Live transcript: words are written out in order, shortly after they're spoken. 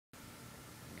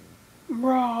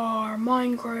Roar,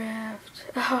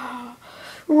 Minecraft.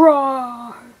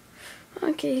 Roar.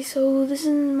 Okay, so this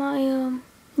is my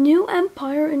new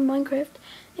empire in Minecraft.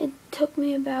 It took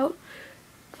me about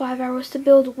 5 hours to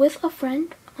build with a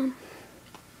friend.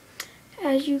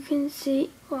 As you can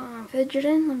see, well, I'm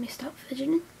fidgeting. Let me stop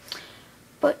fidgeting.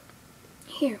 But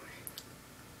here,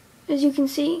 as you can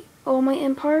see, all my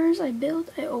empires I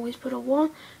build, I always put a wall.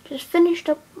 Just finished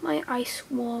up my ice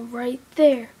wall right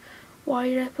there. Why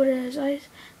did I put it as ice?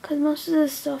 Because most of the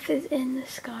stuff is in the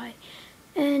sky.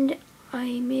 And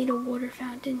I made a water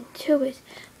fountain to it.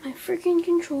 My freaking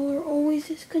controller always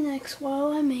disconnects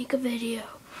while I make a video.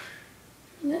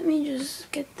 Let me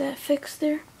just get that fixed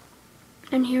there.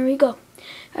 And here we go.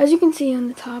 As you can see on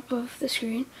the top of the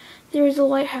screen, there is a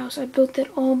lighthouse. I built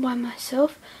it all by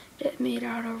myself. It's made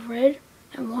out of red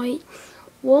and white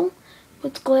wool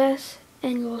with glass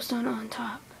and glowstone on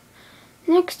top.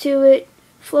 Next to it,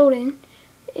 floating,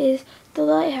 is the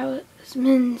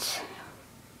lighthouseman's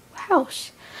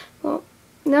house. Well,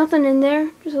 nothing in there,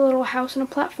 just a little house and a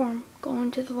platform going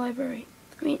to the library.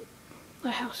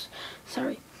 Lighthouse,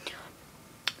 sorry.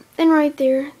 Then right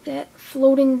there, that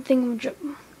floating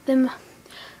thingamajig,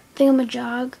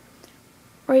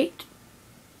 right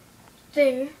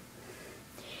there,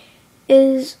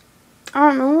 is, I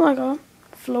don't know, like a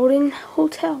floating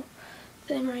hotel.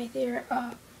 Then right there,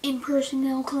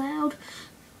 impersonal cloud.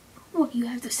 What do you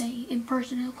have to say,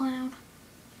 impersonal cloud?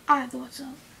 I thought so.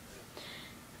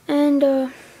 And,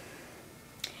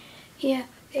 yeah,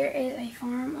 there is a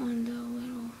farm on the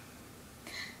little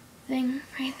thing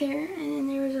right there, and then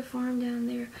there is a farm down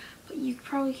there, but you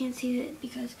probably can't see it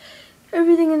because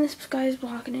everything in the sky is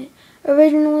blocking it.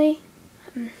 Originally,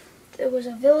 it was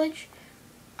a village.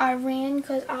 I ran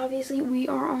because obviously we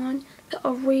are on the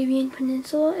Arabian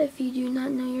Peninsula. If you do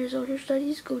not know your social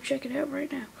studies, go check it out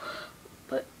right now.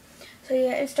 But so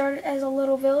yeah, it started as a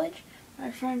little village.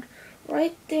 My friend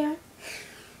right there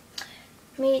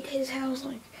made his house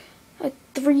like a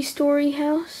 3-story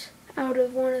house out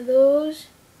of one of those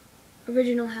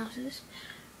original houses,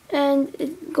 and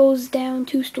it goes down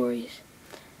 2 stories.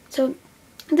 So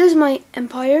this is my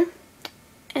empire,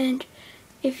 and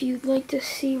if you'd like to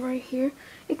see right here,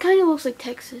 it kind of looks like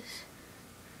Texas.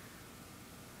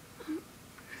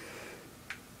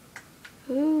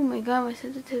 Oh my god, my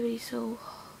sensitivity is so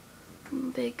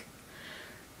big.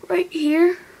 Right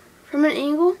here, from an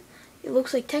angle, it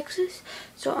looks like Texas.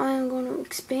 So I am going to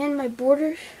expand my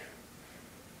borders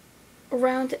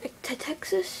around to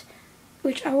Texas,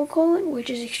 which I will call it, which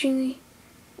is extremely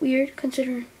weird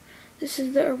considering this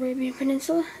is the Arabian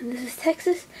Peninsula and this is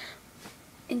Texas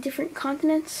in different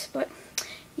continents. But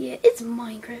yeah, it's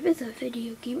Minecraft, it's a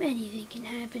video game, anything can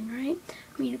happen, right?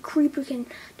 I mean, a creeper can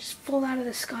just fall out of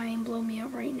the sky and blow me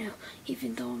up right now,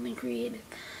 even though I'm in creative.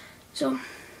 So,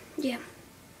 yeah.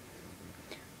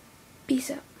 Peace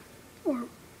out. Or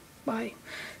bye.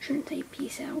 Shouldn't say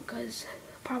peace out, because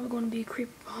probably going to be a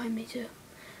creeper behind me too.